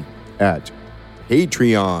patron at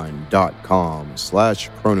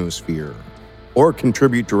patreon.com/chronosphere or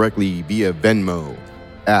contribute directly via Venmo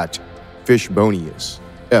at Fishbonius,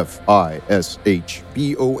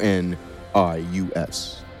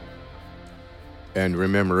 Fishbonius. And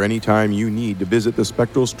remember, anytime you need to visit the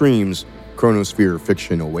spectral streams, Chronosphere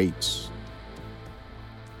Fiction awaits.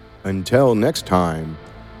 Until next time,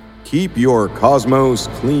 keep your cosmos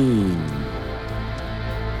clean.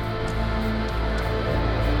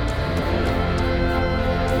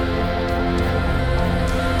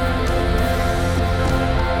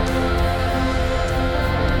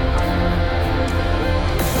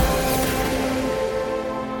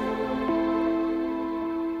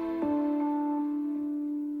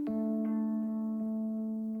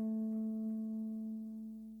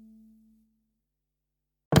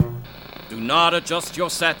 Do not adjust your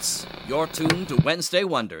sets. You're tuned to Wednesday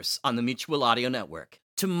Wonders on the Mutual Audio Network.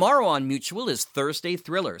 Tomorrow on Mutual is Thursday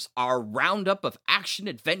Thrillers, our roundup of action,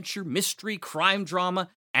 adventure, mystery, crime drama,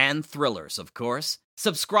 and thrillers, of course.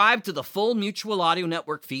 Subscribe to the full Mutual Audio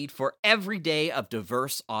Network feed for every day of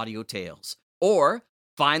diverse audio tales. Or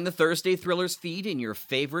find the Thursday Thrillers feed in your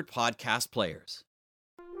favorite podcast players.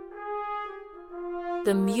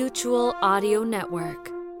 The Mutual Audio Network.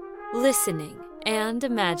 Listening and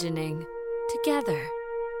imagining together.